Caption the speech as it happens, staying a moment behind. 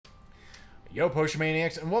Yo, Potion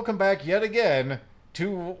Maniacs, and welcome back yet again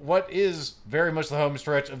to what is very much the home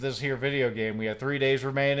stretch of this here video game. We have 3 days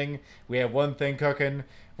remaining. We have one thing cooking.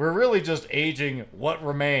 We're really just aging what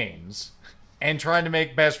remains and trying to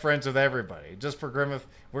make best friends with everybody. Just for Grimith,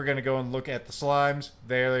 we're going to go and look at the slimes.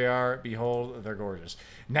 There they are. Behold, they're gorgeous.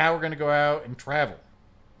 Now we're going to go out and travel.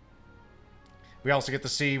 We also get to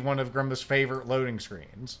see one of Grimith's favorite loading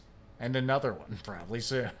screens. And another one, probably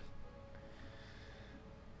soon.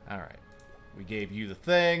 Alright. We gave you the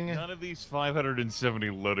thing. None of these 570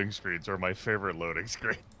 loading screens are my favorite loading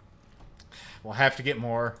screen. We'll have to get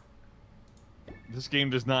more. This game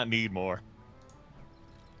does not need more.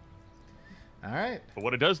 Alright. But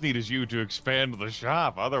what it does need is you to expand the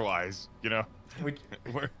shop. Otherwise, you know,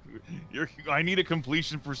 I need a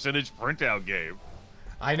completion percentage printout game.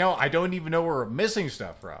 I know. I don't even know where we're missing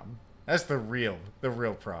stuff from. That's the real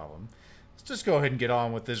problem. Let's just go ahead and get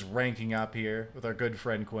on with this ranking up here with our good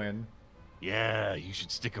friend Quinn. Yeah, you should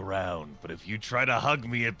stick around, but if you try to hug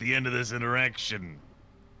me at the end of this interaction,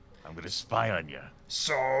 I'm gonna spy on you.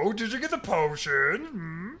 So, did you get the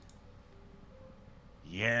potion?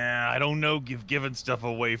 Yeah, I don't know if giving stuff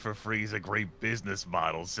away for free is a great business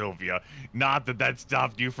model, Sylvia. Not that that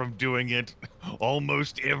stopped you from doing it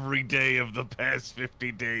almost every day of the past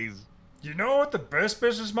 50 days. You know what the best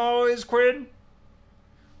business model is, Quinn?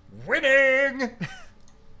 Winning!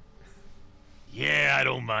 Yeah, I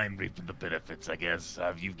don't mind reaping the benefits, I guess.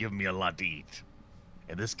 You've given me a lot to eat.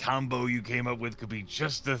 And this combo you came up with could be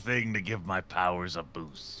just the thing to give my powers a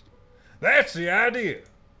boost. That's the idea.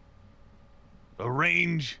 The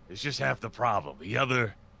range is just half the problem. The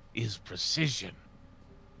other is precision.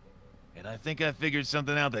 And I think I figured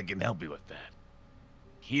something out that can help you with that.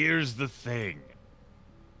 Here's the thing.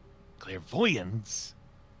 Clairvoyance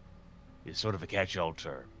is sort of a catch-all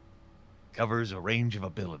term. Covers a range of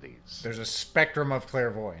abilities. There's a spectrum of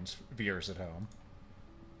clairvoyance, viewers at home.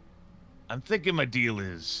 I'm thinking my deal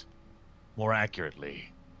is, more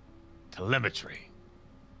accurately, telemetry.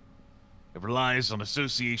 It relies on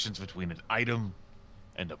associations between an item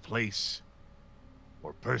and a place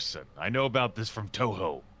or person. I know about this from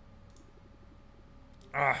Toho.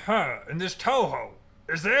 Uh-huh, and this Toho,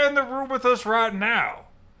 is they in the room with us right now?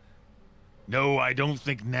 No, I don't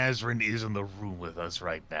think Nazrin is in the room with us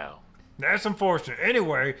right now. That's unfortunate.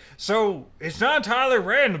 Anyway, so it's not entirely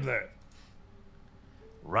random then.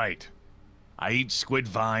 Right. I eat squid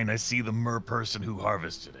vine, I see the mer person who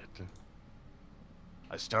harvested it.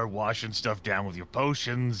 I start washing stuff down with your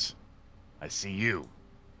potions, I see you.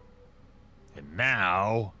 And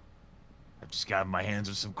now, I've just gotten my hands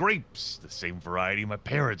on some grapes, the same variety my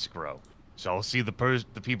parents grow. So I'll see the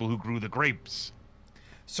people who grew the grapes.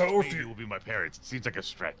 So if Maybe you will be my parents. It seems like a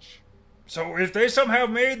stretch. So if they somehow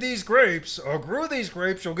made these grapes, or grew these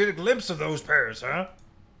grapes, you'll get a glimpse of those parents, huh?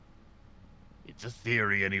 It's a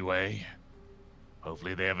theory, anyway.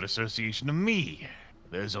 Hopefully they have an association to me.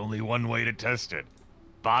 There's only one way to test it.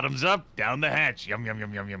 Bottoms up, down the hatch. Yum, yum,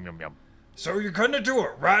 yum, yum, yum, yum, yum. So you're gonna do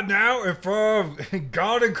it right now in front of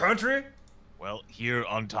God and country? Well, here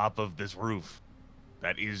on top of this roof.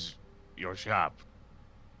 That is your shop.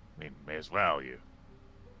 I mean, may as well, You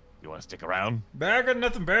want to stick around? But I got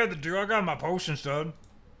nothing bad to do. I got my potions done.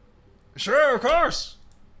 Sure, of course.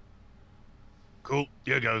 Cool,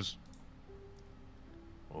 here goes.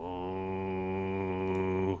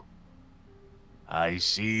 Oh, I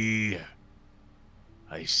see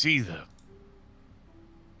them.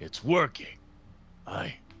 It's working.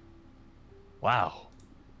 Wow.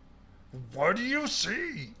 What do you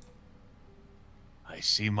see? I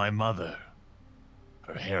see my mother.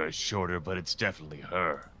 Her hair is shorter, but it's definitely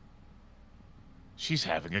her. She's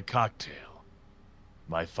having a cocktail.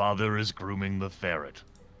 My father is grooming the ferret.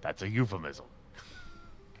 That's a euphemism.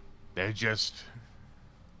 They're just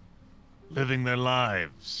living their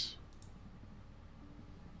lives.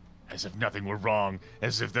 As if nothing were wrong,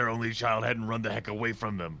 as if their only child hadn't run the heck away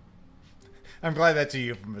from them. I'm glad that's a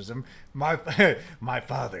euphemism. My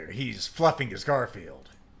father, he's fluffing his Garfield.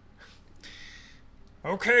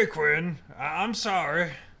 Okay, Quinn. I'm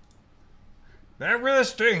sorry. That really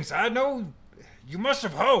stinks. I know you must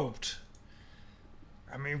have hoped.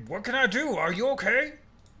 I mean, what can I do? Are you okay?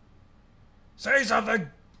 Say something!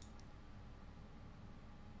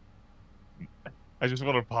 I just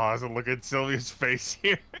want to pause and look at Sylvia's face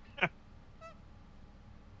here.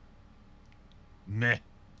 Meh.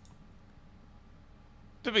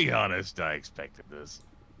 To be honest, I expected this.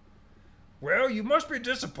 Well, you must be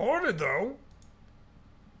disappointed, though.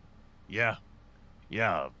 Yeah,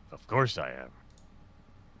 of course I am.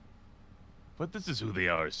 But this is who they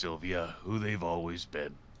are, Sylvia, who they've always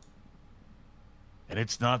been. And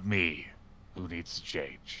it's not me who needs to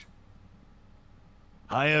change.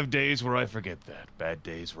 I have days where I forget that. Bad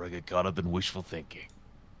days where I get caught up in wishful thinking.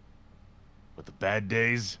 But the bad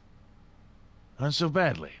days aren't so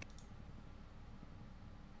badly.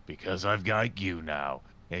 Because I've got you now,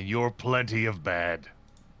 and you're plenty of bad.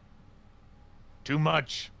 Too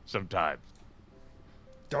much, sometimes.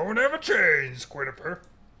 Don't ever change, Squiddiper.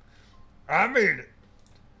 I mean it.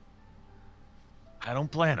 I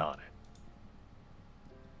don't plan on it.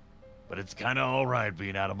 But it's kinda alright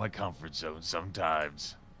being out of my comfort zone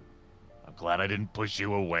sometimes. I'm glad I didn't push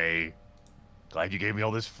you away. Glad you gave me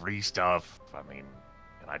all this free stuff. I mean,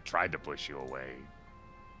 and I tried to push you away.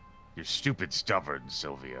 You're stupid stubborn,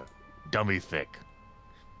 Sylvia. Dummy thick.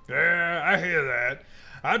 Yeah, I hear that.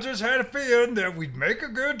 I just had a feeling that we'd make a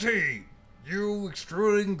good team. You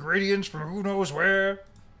extruding ingredients from who knows where.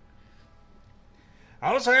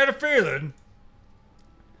 I also had a feeling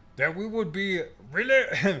that we would be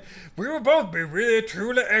really, we would both be really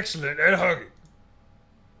truly excellent at hugging.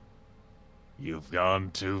 You've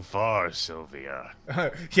gone too far, Sylvia.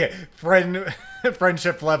 Yeah,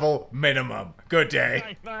 friendship level minimum. Good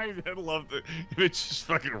day. I love that. It's just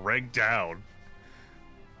fucking ranked down.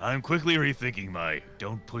 I'm quickly rethinking my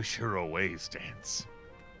don't push her away stance.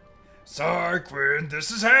 Sorry, Quinn,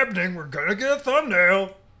 this is happening. We're gonna get a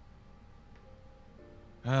thumbnail.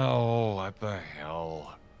 Oh, what the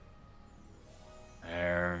hell?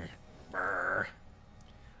 There. Brr.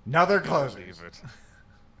 Another closer. Leave it.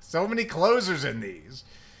 So many closers in these.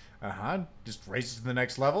 Just races to the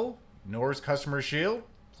next level. Ignores customer shield.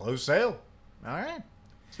 Close sale. Alright.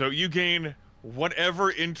 So you gain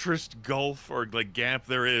whatever interest gulf or like gap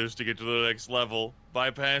there is to get to the next level,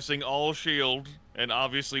 bypassing all shield and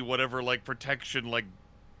obviously whatever like protection like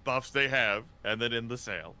buffs they have, and then end the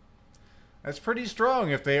sale. That's pretty strong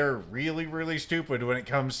if they are really, really stupid when it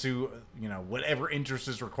comes to, whatever interest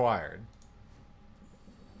is required.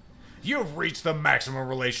 You have reached the maximum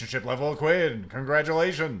relationship level, Quinn.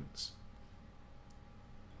 Congratulations.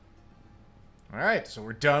 Alright, so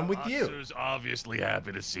we're done with you. Officer's obviously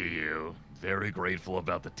happy to see you. Very grateful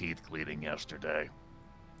about the teeth cleaning yesterday.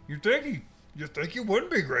 You think you wouldn't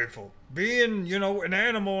be grateful, being, an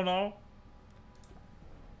animal and all.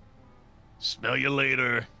 Smell you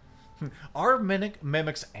later. Are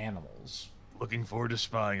mimics animals? Looking forward to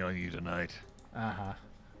spying on you tonight. Uh-huh.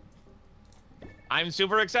 I'm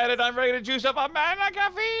super excited. I'm ready to juice up on mana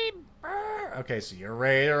caffeine. Okay, so you're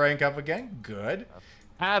ready to rank up again? Good.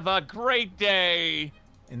 Have a great day.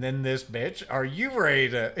 And then this bitch, are you ready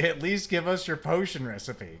to at least give us your potion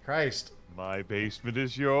recipe? Christ. My basement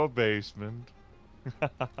is your basement.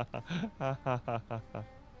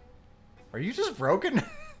 Are you just broken?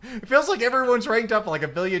 It feels like everyone's ranked up like a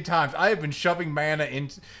billion times. I have been shoving mana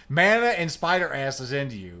and spider asses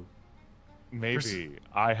into you. Maybe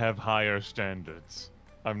I have higher standards.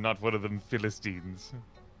 I'm not one of them Philistines.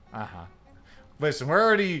 Uh-huh. Listen, we're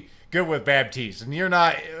already good with Baptiste, and you're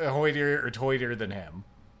not hoitier or toitier than him.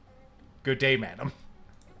 Good day, madam.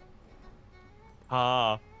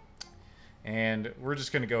 Ha. And we're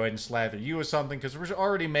just going to go ahead and slather you with something, because we're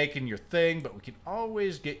already making your thing, but we can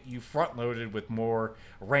always get you front-loaded with more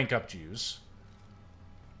rank-up juice.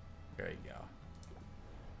 There you go.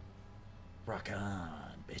 Rock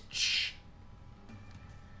on, bitch.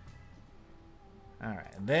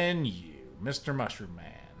 Alright, and then you, Mr. Mushroom Man.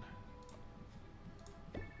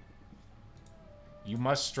 You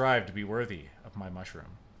must strive to be worthy of my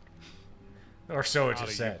mushroom. Or so it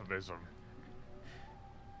just said. Euphemism.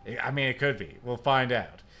 I mean, it could be. We'll find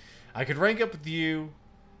out. I could rank up with you.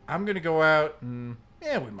 I'm going to go out and...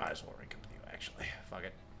 Yeah, we might as well rank up with you, actually. Fuck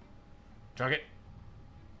it. Chug it.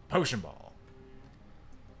 Potion Ball.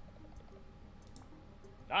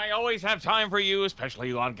 I always have time for you,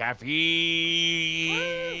 especially on caffeine.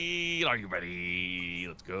 Are you ready?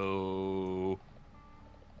 Let's go.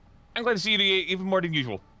 I'm glad to see you even more than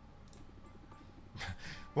usual.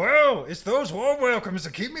 Well, it's those warm welcomes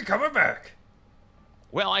that keep me coming back.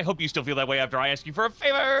 Well, I hope you still feel that way after I ask you for a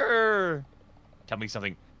favor. Tell me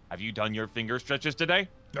something. Have you done your finger stretches today?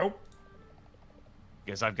 Nope.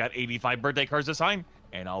 Guess I've got 85 birthday cards to sign,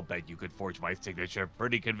 and I'll bet you could forge my signature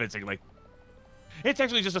pretty convincingly. It's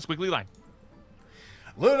actually just a squiggly line.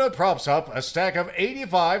 Luna props up a stack of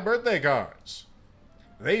 85 birthday cards.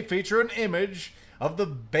 They feature an image of the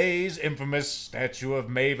Bay's infamous statue of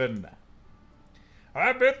Maven.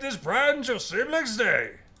 I bet this brightens your siblings'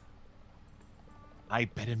 day. I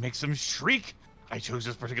bet it makes them shriek. I chose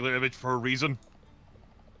this particular image for a reason.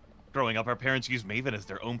 Growing up, our parents used Maven as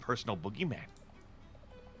their own personal boogeyman.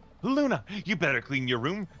 Luna, you better clean your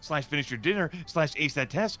room, / finish your dinner, / ace that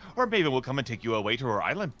test, or Maven will come and take you away to her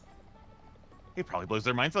island. It probably blows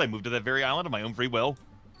their minds that I moved to that very island of my own free will.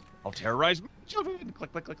 I'll terrorize children.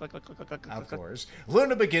 Click, click, click, click, click, click, click, click, Of click. course.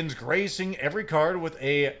 Luna begins gracing every card with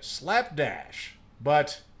a slapdash,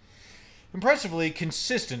 but impressively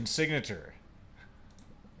consistent signature.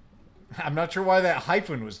 I'm not sure why that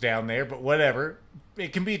hyphen was down there, but whatever.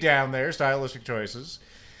 It can be down there, stylistic choices.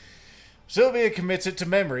 Sylvia commits it to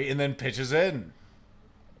memory and then pitches in.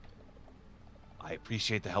 I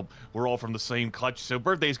appreciate the help. We're all from the same clutch, so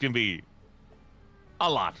birthdays can be a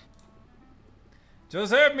lot. Does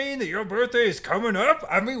that mean that your birthday is coming up?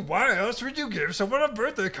 I mean, why else would you give someone a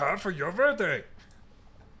birthday card for your birthday?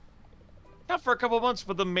 Not for a couple months,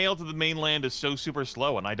 but the mail to the mainland is so super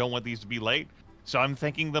slow, and I don't want these to be late. So I'm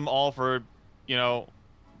thanking them all for, you know,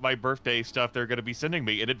 my birthday stuff they're going to be sending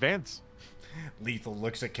me in advance. Lethal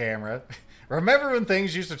looks at camera. Remember when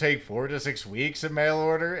things used to take 4 to 6 weeks in mail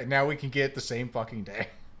order, and now we can get it the same fucking day?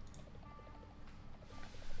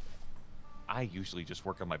 I usually just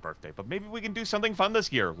work on my birthday, but maybe we can do something fun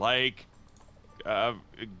this year, like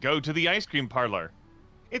go to the ice cream parlor.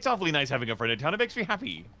 It's awfully nice having a friend in town. It makes me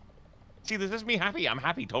happy. See, this is me happy. I'm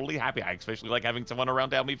happy, totally happy. I especially like having someone around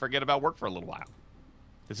to help me forget about work for a little while.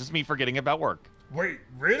 This is me forgetting about work. Wait,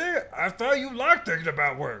 really? I thought you liked thinking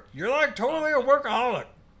about work. You're like totally a workaholic.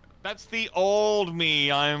 That's the old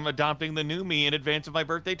me. I'm adopting the new me in advance of my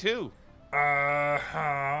birthday, too.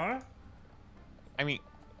 Uh-huh. I mean,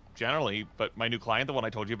 generally, but my new client, the one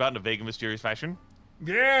I told you about in a vague and mysterious fashion,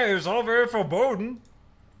 Yeah, it was all very foreboding.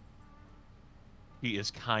 he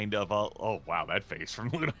is kind of a... Oh, wow, that face from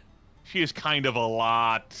Luna. She is kind of a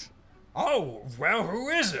lot. Oh, well, who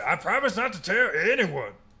is it? I promise not to tell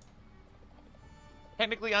anyone.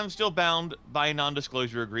 Technically, I'm still bound by a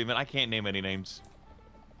non-disclosure agreement. I can't name any names.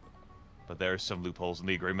 But there are some loopholes in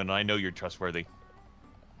the agreement, and I know you're trustworthy.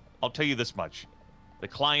 I'll tell you this much. The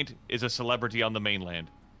client is a celebrity on the mainland.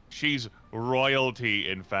 She's royalty,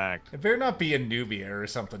 in fact. It better not be a Nubia or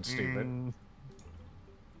something stupid.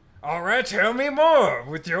 All right, tell me more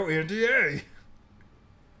with your NDA.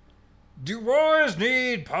 Do wars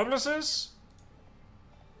need publicists?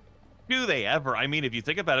 Do they ever? I mean, if you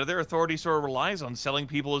think about it, their authority sort of relies on selling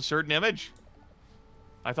people a certain image.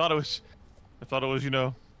 I thought it was, you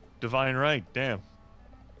know, divine right. Damn.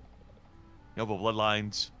 Noble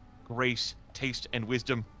bloodlines, grace, taste, and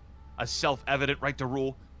wisdom, a self-evident right to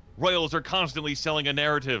rule. Royals are constantly selling a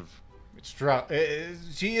narrative. It's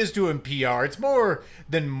she is doing PR. It's more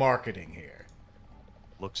than marketing here.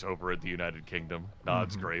 Looks over at the United Kingdom,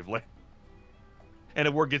 nods gravely. And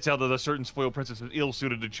if word gets out that a certain spoiled princess is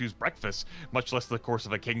ill-suited to choose breakfast, much less the course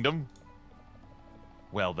of a kingdom,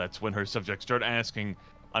 well, that's when her subjects start asking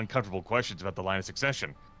uncomfortable questions about the line of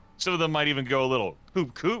succession. Some of them might even go a little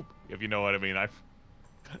coop, if you know what I mean.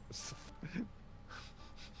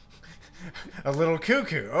 A little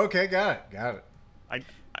cuckoo. Okay, got it.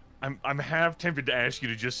 I'm half tempted to ask you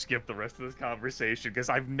to just skip the rest of this conversation because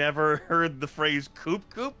I've never heard the phrase coop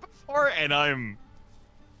before, and I'm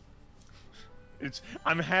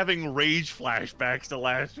having rage flashbacks to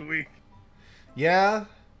last week. Yeah.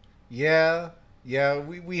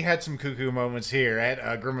 We had some cuckoo moments here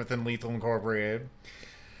at Grimith and Lethal Incorporated.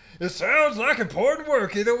 It sounds like important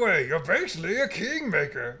work either way. You're basically a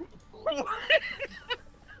kingmaker.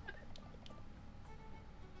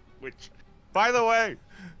 Which, by the way,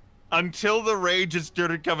 until the rage had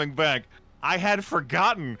started coming back, I had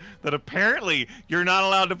forgotten that apparently you're not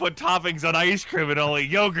allowed to put toppings on ice cream and only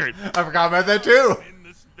yogurt. I forgot about that too. And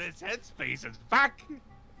this headspace is back.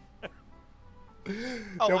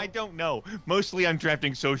 Oh, Nope. I don't know. Mostly I'm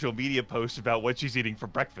drafting social media posts about what she's eating for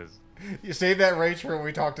breakfast. You save that rage for when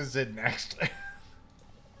we talk to Zid next.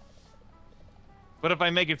 But if I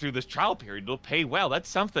make it through this trial period, it'll pay well. That's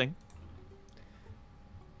something.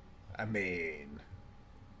 I mean,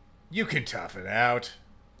 you can tough it out.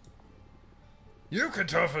 You can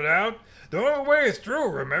tough it out. The only way is through,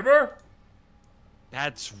 remember?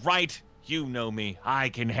 That's right. You know me. I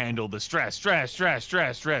can handle the stress.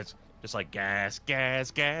 Just like gas.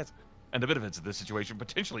 And the benefits of this situation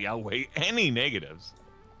potentially outweigh any negatives.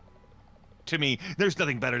 To me, there's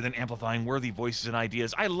nothing better than amplifying worthy voices and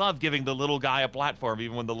ideas. I love giving the little guy a platform,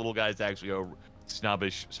 even when the little guy's actually a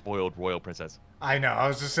snobbish, spoiled royal princess. I know. I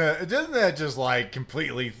was just saying, doesn't that just like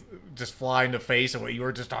completely just fly in the face of what you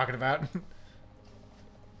were just talking about?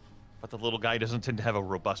 But the little guy doesn't tend to have a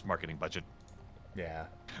robust marketing budget. Yeah.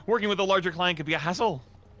 Working with a larger client can be a hassle.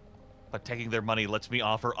 But taking their money lets me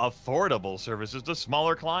offer affordable services to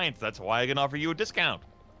smaller clients. That's why I can offer you a discount.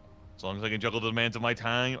 As long as I can juggle the demands of my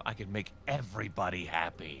time, I can make everybody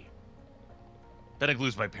happy. That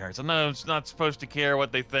includes my parents. I know it's not supposed to care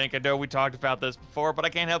what they think. I know we talked about this before, but I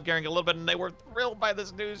can't help caring a little bit, and they were thrilled by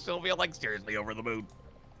this news. Sylvia, like, seriously over the moon.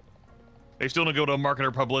 They still don't go to a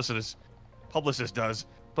marketer publicist does.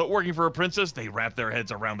 But working for a princess, they wrap their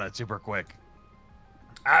heads around that super quick.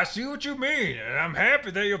 I see what you mean, and I'm happy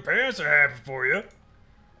that your parents are happy for you.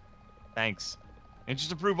 Thanks. And just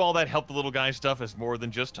to prove all that help the little guy stuff is more than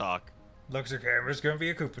just talk. Looks like camera's gonna be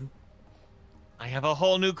a coupon. I have a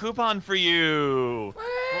whole new coupon for you. For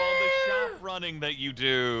all the shop running that you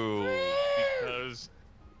do. Because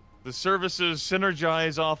the services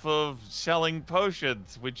synergize off of selling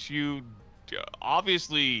potions, which you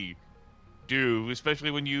obviously do,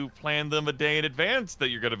 especially when you plan them a day in advance that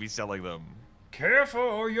you're going to be selling them. Careful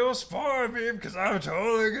or you'll spoil me, because I'm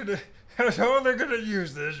totally gonna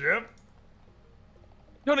use this, yep.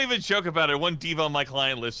 Don't even joke about it. One diva on my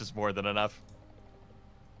client list is more than enough.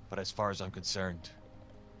 But as far as I'm concerned,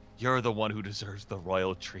 you're the one who deserves the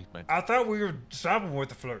royal treatment. I thought we were stopping with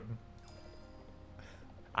the flirting.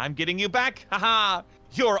 I'm getting you back. Haha!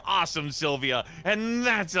 You're awesome, Sylvia. And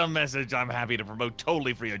that's a message I'm happy to promote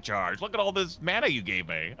totally free of charge. Look at all this mana you gave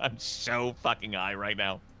me. I'm so fucking high right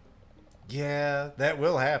now. Yeah, that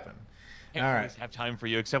will happen. Can't All always right. have time for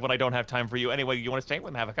you, except when I don't have time for you. Anyway, you want to stay?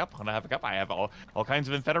 Want to have a cup? Want to have a cup? I have all kinds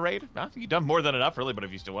of Infederate. I think you've done more than enough, really. But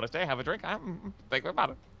if you still want to stay, have a drink. I'm thinking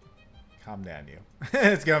about it. Calm down, you.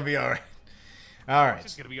 It's gonna be all right. All right.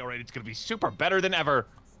 It's gonna be all right. It's gonna be super better than ever.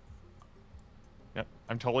 Yep,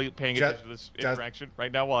 I'm totally paying attention to this interaction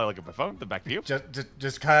right now while I look at my phone. Then back to you.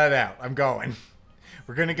 Just cut it out. I'm going.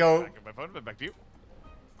 We're gonna go. Back at my phone. Then back to you.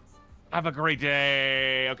 Have a great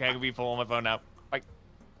day. Okay, I can be full on my phone now. Bye.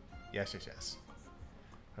 Yes.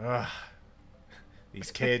 Ugh.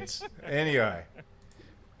 These kids. Anyway.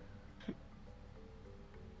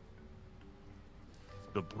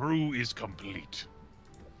 The brew is complete.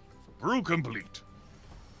 Brew complete.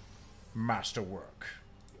 Masterwork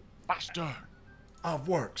Master. of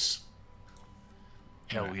works.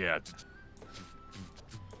 Hell yeah.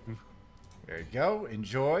 There you go.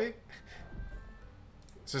 Enjoy.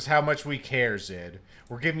 This is how much we care, Zid.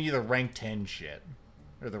 We're giving you the rank 10 shit.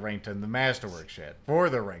 Or the rank 10, the masterwork shit. For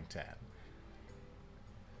the rank 10.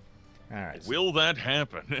 Alright. Will that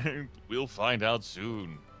happen? We'll find out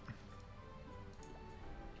soon.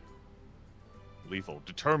 Lethal,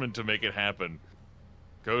 determined to make it happen.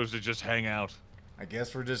 Goes to just hang out. I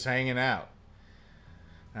guess we're just hanging out.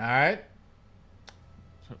 Alright.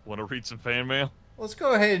 Want to read some fan mail? Let's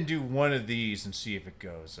go ahead and do one of these and see if it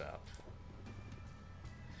goes up.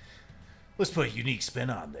 Let's put a unique spin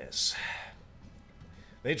on this.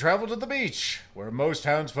 They travel to the beach, where most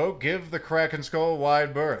townsfolk give the Kraken skull a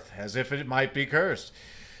wide berth, as if it might be cursed.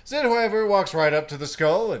 Zid, however, walks right up to the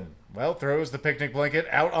skull and, well, throws the picnic blanket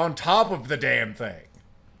out on top of the damn thing.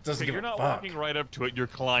 Doesn't give You're a not fuck. walking right up to it, you're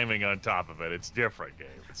climbing on top of it. It's different, Gabe.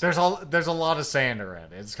 There's a lot of sand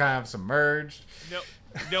around it. It's kind of submerged.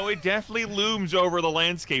 No, it definitely looms over the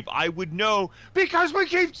landscape. I would know because we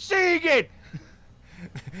keep seeing it.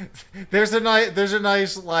 There's a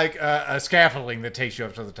nice like a scaffolding that takes you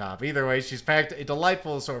up to the top. Either way, she's packed a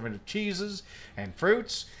delightful assortment of cheeses and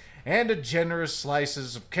fruits and a generous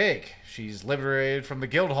slices of cake. She's liberated from the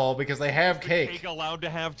guild hall because they have cake. Cake allowed to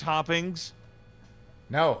have toppings?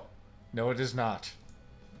 No, it is not.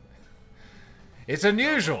 It's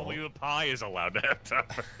unusual. Only the pie is allowed to have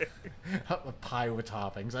toppings. A pie with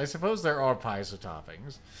toppings. I suppose there are pies with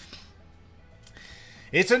toppings.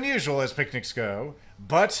 It's unusual as picnics go,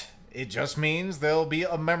 but it just means there'll be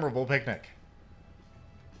a memorable picnic.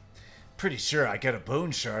 Pretty sure I got a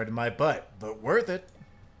bone shard in my butt, but worth it.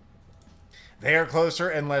 They are closer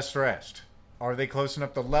and less stressed. Are they close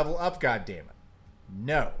enough to level up, goddammit?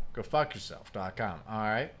 No. Go fuck yourself.com.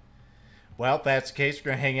 Alright. Well, if that's the case,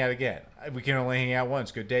 we're going to hang out again. We can only hang out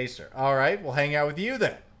once. Good day, sir. Alright, we'll hang out with you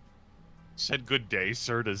then. Said good day,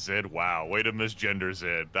 sir, to Zid. Wow, way to misgender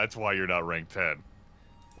Zid. That's why you're not ranked 10.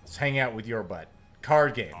 Let's hang out with your butt.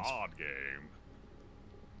 Card games. Odd game.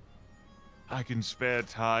 I can spare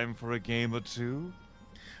time for a game or two.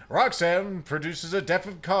 Roxanne produces a deck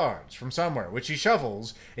of cards from somewhere, which she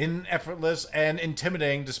shuffles in an effortless and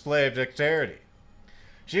intimidating display of dexterity.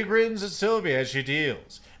 She grins at Sylvia as she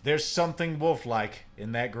deals. There's something wolf-like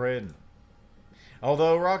in that grin.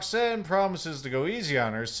 Although Roxanne promises to go easy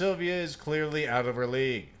on her, Sylvia is clearly out of her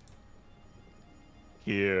league.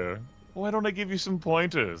 Here, why don't I give you some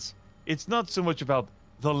pointers? It's not so much about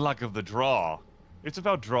the luck of the draw. It's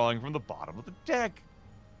about drawing from the bottom of the deck.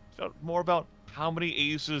 It's more about how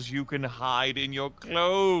many aces you can hide in your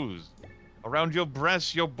clothes. Around your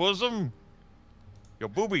breasts, your bosom, your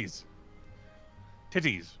boobies,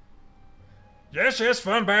 titties. Yes,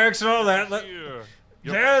 fun bags and all that. Here,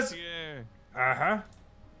 your Yes. brassiere, Uh-huh.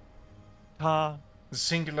 ta,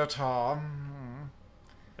 Singular Tom.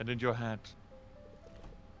 and in your hat.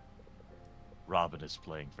 Robin is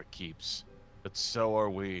playing for keeps, but so are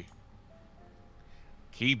we.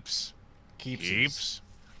 Keeps. Keeps.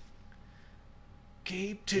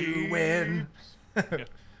 Keep to win.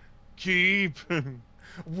 Keep.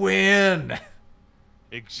 Win.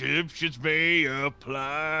 Exceptions may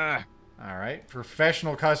apply. All right,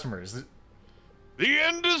 professional customers. The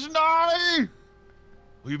end is nigh.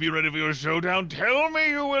 Will you be ready for your showdown? Tell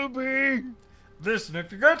me you will be. Listen,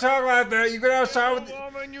 if you're gonna talk like that, you get outside with.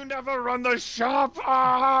 Woman, you never run the shop.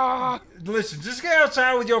 Ah! Listen, just get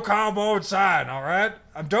outside with your cardboard sign, all right?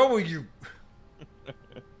 I'm done with you.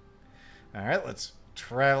 All right, let's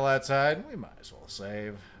travel outside. We might as well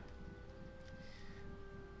save.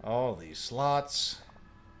 All these slots.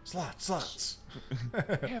 Slots.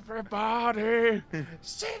 Everybody.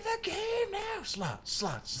 Save the game now. Slots.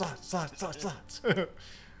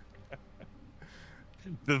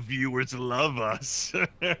 The viewers love us.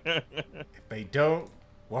 If they don't,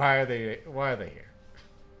 why are they here?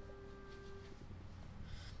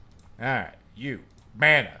 All right, you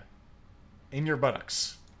mana in your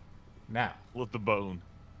buttocks. Now. With the bone.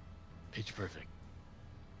 Pitch perfect.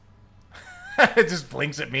 It just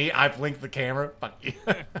blinks at me. I blink the camera. Fuck you.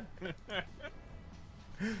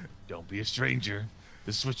 Don't be a stranger.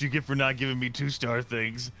 This is what you get for not giving me 2-star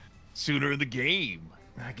things sooner in the game.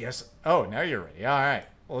 I guess. Oh, now you're ready. All right.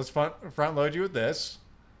 Well, let's front load you with this.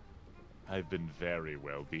 I've been very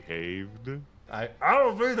well behaved. I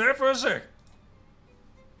don't believe that for a second.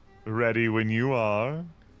 Ready when you are.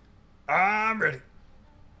 I'm ready.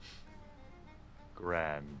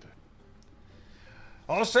 Grand.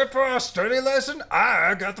 All set for our study lesson?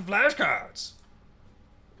 I got the flashcards.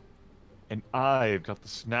 And I've got the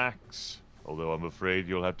snacks. Although I'm afraid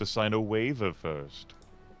you'll have to sign a waiver first.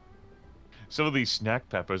 Some of these snack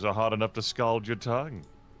peppers are hot enough to scald your tongue.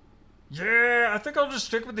 Yeah, I think I'll just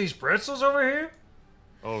stick with these pretzels over here.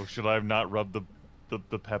 Oh, should I have not rubbed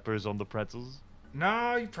the peppers on the pretzels?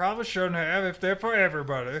 No, you probably shouldn't have if they're for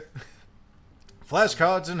everybody.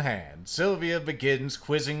 Flashcards in hand, Sylvia begins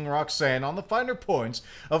quizzing Roxanne on the finer points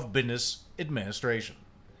of business administration.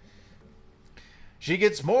 She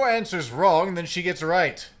gets more answers wrong than she gets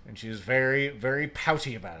right, and she is very, very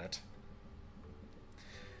pouty about it.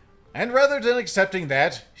 And rather than accepting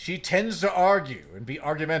that, she tends to argue and be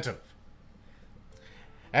argumentative.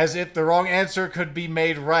 As if the wrong answer could be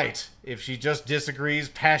made right if she just disagrees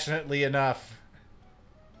passionately enough.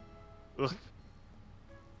 Ugh.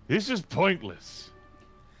 This is pointless.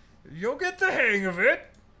 You'll get the hang of it.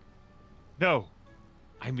 No.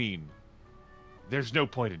 I mean, there's no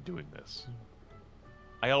point in doing this.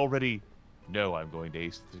 I already know I'm going to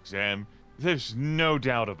ace this exam. There's no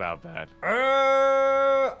doubt about that.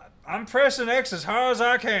 I'm pressing X as hard as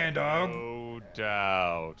I can, dog. No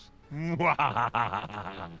doubt.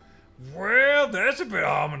 Well, that's a bit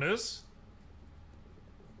ominous.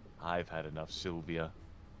 I've had enough, Sylvia.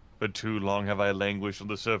 For too long have I languished on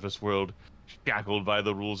the surface world, shackled by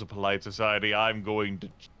the rules of polite society. I'm going to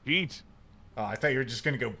cheat. Oh, I thought you were just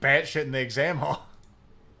going to go batshit in the exam hall.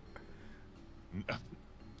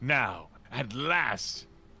 Now, at last,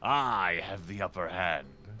 I have the upper hand.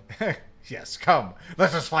 Yes, come.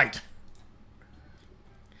 Let us fight.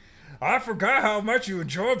 I forgot how much you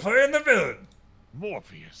enjoy playing the villain.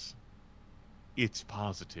 Morpheus. It's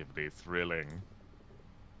positively thrilling.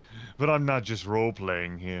 But I'm not just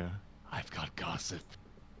role-playing here. I've got gossip.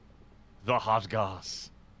 The hot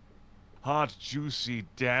goss. Hot, juicy,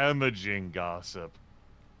 damaging gossip.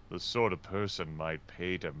 The sort of person might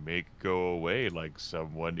pay to make go away like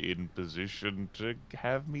someone in position to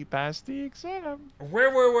have me pass the exam.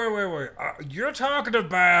 Wait. You're talking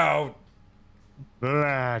about...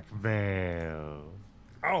 Blackmail.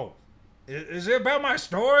 Oh. Is it about my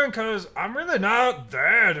snoring? Because I'm really not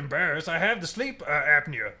that embarrassed. I have the sleep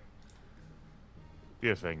apnea.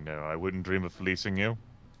 You think no, I wouldn't dream of fleecing you.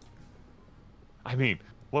 I mean,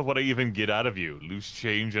 what would I even get out of you? Loose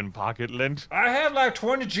change and pocket lint? I have like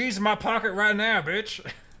 20 G's in my pocket right now, bitch.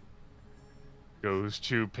 Goes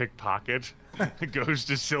to pickpocket. Goes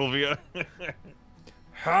to Sylvia.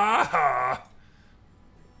 Ha ha.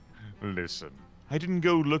 Listen, I didn't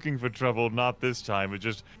go looking for trouble, not this time. It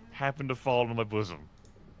just happened to fall on my bosom.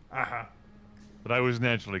 Uh-huh. But I was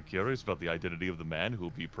naturally curious about the identity of the man who'll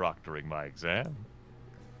be proctoring my exam.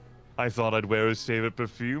 I thought I'd wear his favorite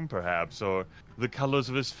perfume, perhaps, or the colors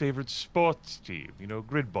of his favorite sports team, you know,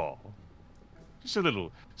 grid ball. Just a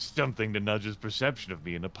little something to nudge his perception of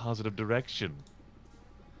me in a positive direction.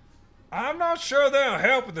 I'm not sure that'll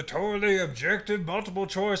help with the totally objective multiple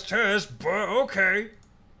choice test, but okay.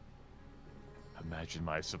 Imagine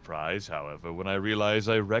my surprise, however, when I realized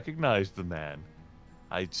I recognized the man.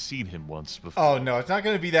 I'd seen him once before. Oh, no, it's not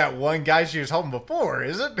going to be that one guy she was helping before,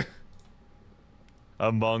 is it?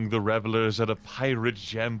 Among the revelers at a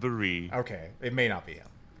pirate jamboree. Okay, it may not be him.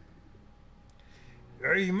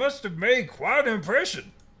 He must have made quite an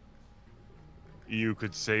impression. You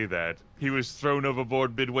could say that. He was thrown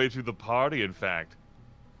overboard midway through the party, in fact.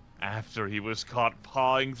 After he was caught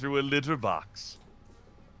pawing through a litter box.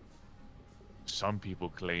 Some people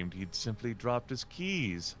claimed he'd simply dropped his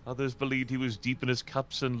keys. Others believed he was deep in his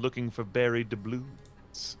cups and looking for buried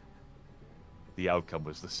doubloons. The outcome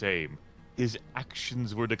was the same. His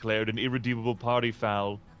actions were declared an irredeemable party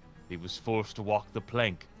foul. He was forced to walk the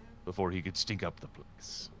plank before he could stink up the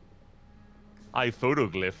place. I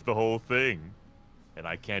photoglyphed the whole thing. And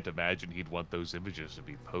I can't imagine he'd want those images to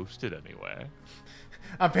be posted anywhere.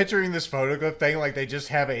 I'm picturing this photograph thing like they just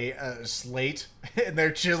have a slate, and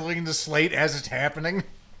they're chiseling the slate as it's happening.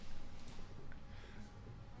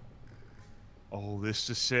 All this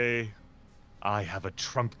to say, I have a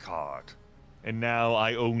trump card. And now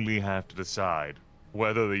I only have to decide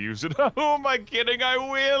whether to use it. Oh, am I kidding? I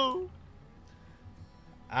will!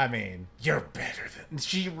 I mean, you're better than...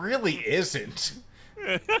 She really isn't.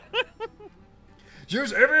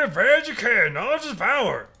 Use every advantage you can. Knowledge is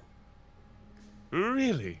power.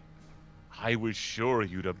 Really? I was sure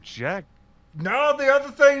you'd object. No, the other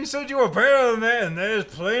thing said you were better than that, and that is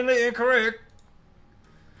plainly incorrect.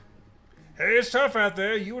 Hey, it's tough out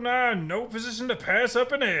there. You and I are in no position to pass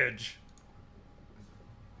up an edge.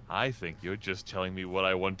 I think you're just telling me what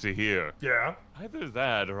I want to hear. Yeah. Either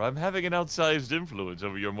that, or I'm having an outsized influence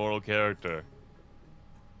over your moral character.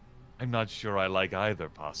 I'm not sure I like either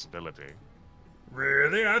possibility.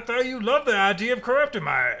 Really? I thought you loved the idea of corrupting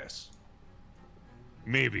my ass.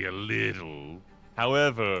 Maybe a little.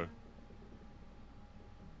 However...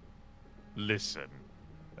 Listen.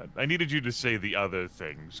 I needed you to say the other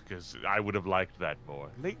things, because I would have liked that more.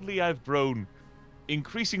 Lately, I've grown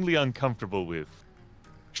increasingly uncomfortable with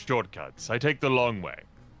shortcuts. I take the long way.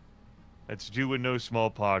 That's due in no small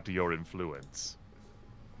part to your influence.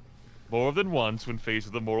 More than once, when faced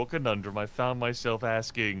with a moral conundrum, I found myself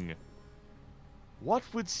asking, what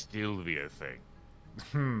would Sylvia think?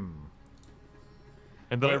 And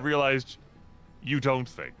then I realized, you don't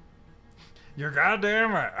think. You're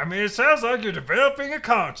goddamn right. I mean, it sounds like you're developing a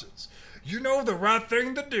conscience. You know the right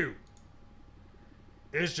thing to do.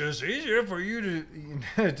 It's just easier for you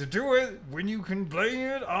to do it when you can blame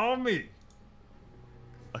it on me.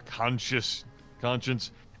 A conscience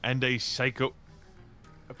and a psycho...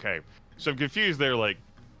 Okay, so I'm confused there, like,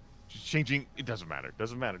 changing... It doesn't matter.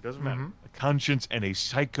 A conscience and a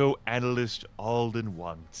psychoanalyst all in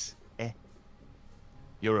once.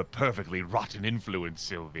 You're a perfectly rotten influence,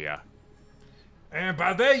 Sylvia. And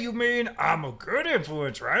by that you mean I'm a good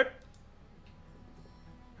influence, right?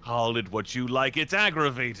 Call it what you like, it's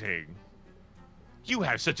aggravating. You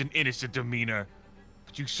have such an innocent demeanor,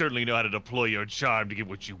 but you certainly know how to deploy your charm to get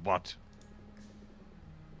what you want.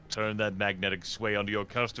 Turn that magnetic sway onto your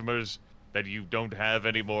customers that you don't have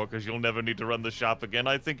anymore because you'll never need to run the shop again.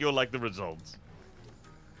 I think you'll like the results.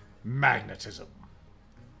 Magnetism.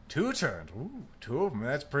 2 turned. Ooh, 2 of them.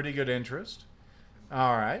 That's pretty good interest.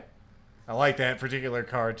 Alright. I like that particular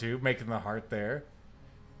card too, making the heart there.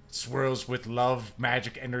 Swirls with love,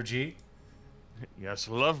 magic energy. Yes,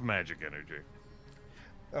 love magic energy.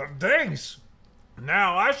 Thanks.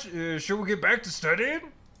 Now, should we get back to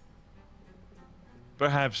studying?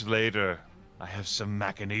 Perhaps later. I have some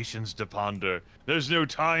machinations to ponder. There's no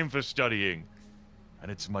time for studying.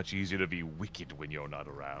 And it's much easier to be wicked when you're not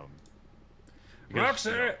around. Because,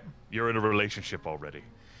 Roxanne! You're in a relationship already.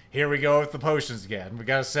 Here we go with the potions again. We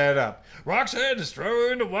gotta set it up. Roxanne is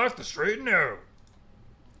struggling to walk the straight and narrow.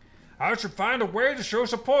 I should find a way to show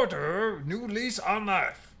support to her new lease on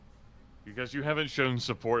life. Because you haven't shown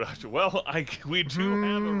support. Well, we do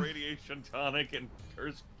have a radiation tonic and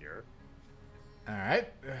curse cure.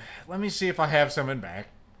 Alright. Let me see if I have some in back.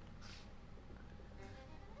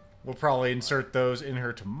 We'll probably insert those in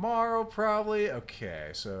her tomorrow, probably. Okay,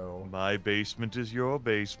 so... My basement is your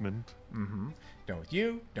basement. Done with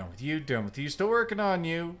you, done with you, done with you. Still working on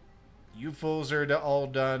you. You fools are all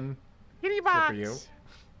done. Kitty Good box. for you.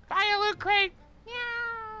 Buy a loot crate.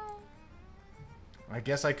 Meow. I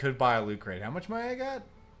guess I could buy a loot crate. How much money I got?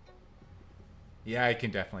 Yeah, I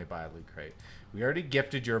can definitely buy a loot crate. We already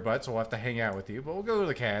gifted your butt, so we'll have to hang out with you. But we'll go to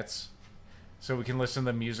the cats, so we can listen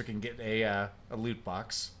to the music and get a loot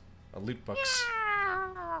box. A loot box.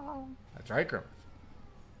 Meow. That's right, Grimith.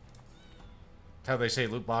 That's how they say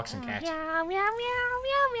loot box in cat. Meow, meow, meow,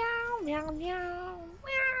 meow, meow, meow, meow.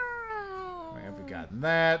 And we got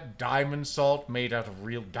that. Diamond salt made out of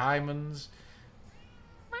real diamonds.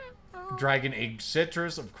 Dragon Egg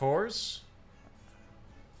Citrus, of course.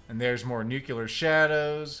 And there's more Nuclear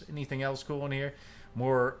Shadows. Anything else cool in here?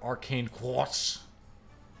 More Arcane Quartz.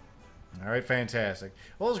 Alright, fantastic.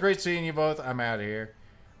 Well, it was great seeing you both. I'm out of here.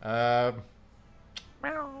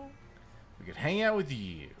 We could hang out with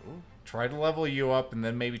you. Try to level you up, and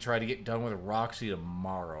then maybe try to get done with Roxy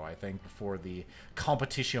tomorrow, I think, before the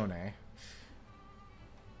Potionomics.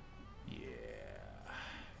 Yeah.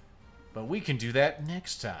 But we can do that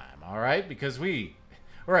next time, alright? Because we're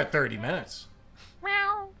at 30 minutes.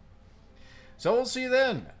 So we'll see you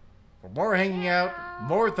then. For more hanging out,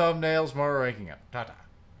 more thumbnails, more ranking up. Ta-ta.